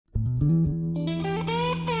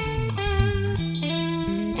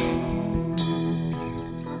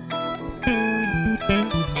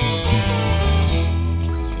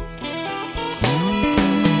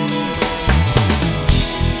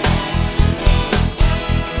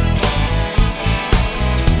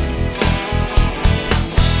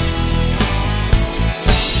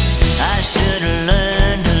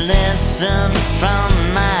From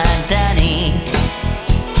my daddy,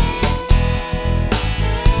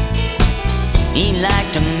 he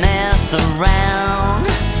liked to mess around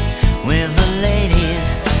with the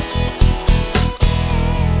ladies.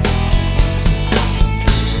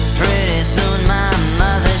 Pretty soon my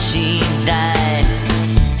mother, she died.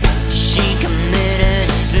 She committed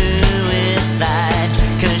suicide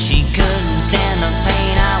 'cause she couldn't stand the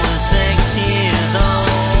pain. I was 6 years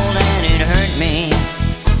old and it hurt me.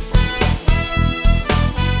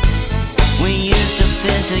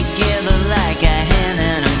 Together like a hand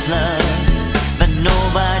and a glove, but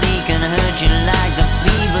nobody can hurt you like the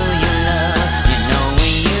people you love. You know we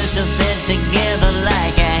used to fit together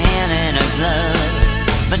like a hand and a glove,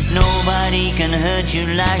 but nobody can hurt you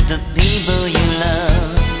like the people you love.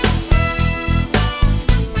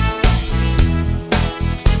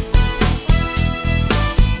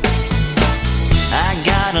 I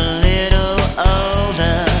got a little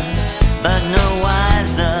older, but no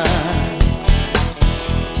wiser.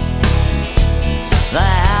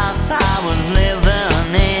 The house I was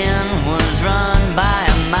living in was run by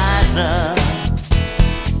a miser.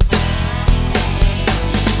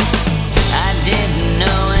 I didn't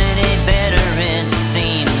know any better, it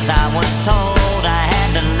seems. I was told I had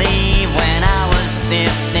to leave when I was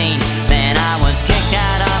 15. Then I was kicked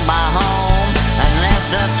out of my home and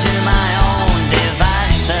left up to my own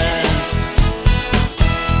devices.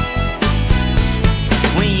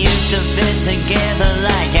 We used to fit together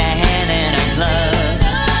like a hand in a glove,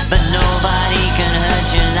 but nobody can hurt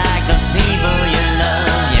you like the people you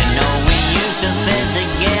love. You know we used to fit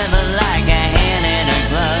together like a hand in a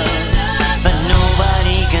glove, but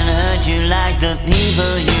nobody can hurt you like the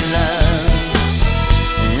people you love.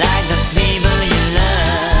 Like the people you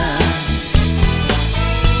love.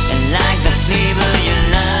 Like the people you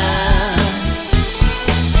love.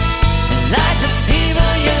 Like the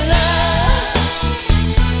people you love.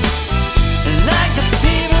 Like the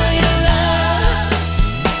people you love.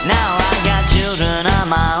 Now I got children of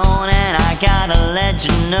my own and I gotta let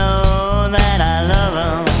you know that I love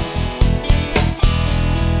them.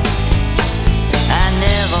 I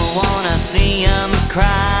never wanna see them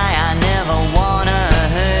cry, I never wanna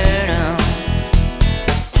hurt them.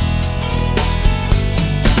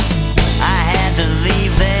 I had to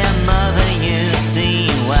leave their mother, you see.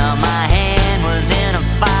 Well, my hand was in a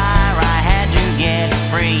fire, I had to get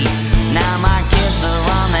free. Now my kids are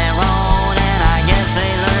on their own and I guess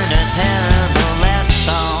they learned a terrible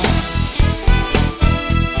lesson.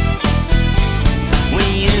 We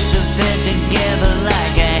used to fit together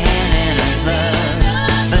like a hand in a glove,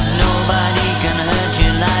 but nobody can hurt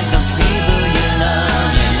you like the people you love.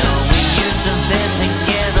 You know we used to fit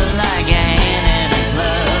together like a hand in a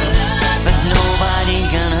glove, but nobody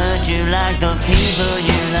can hurt you like the people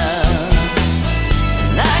you love.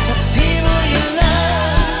 Like the people you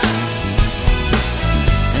love.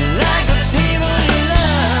 Like the people you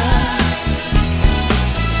love.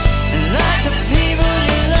 Like the people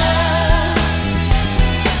you love.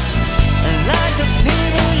 Like the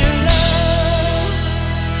people you love.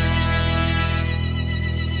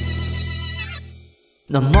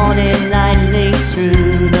 The morning light leaks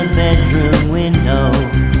through the bedroom window.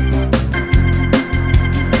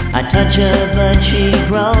 I touch her but she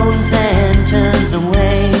groans and turns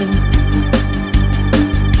away.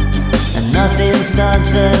 And nothing starts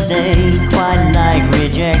the day quite like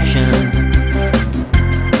rejection.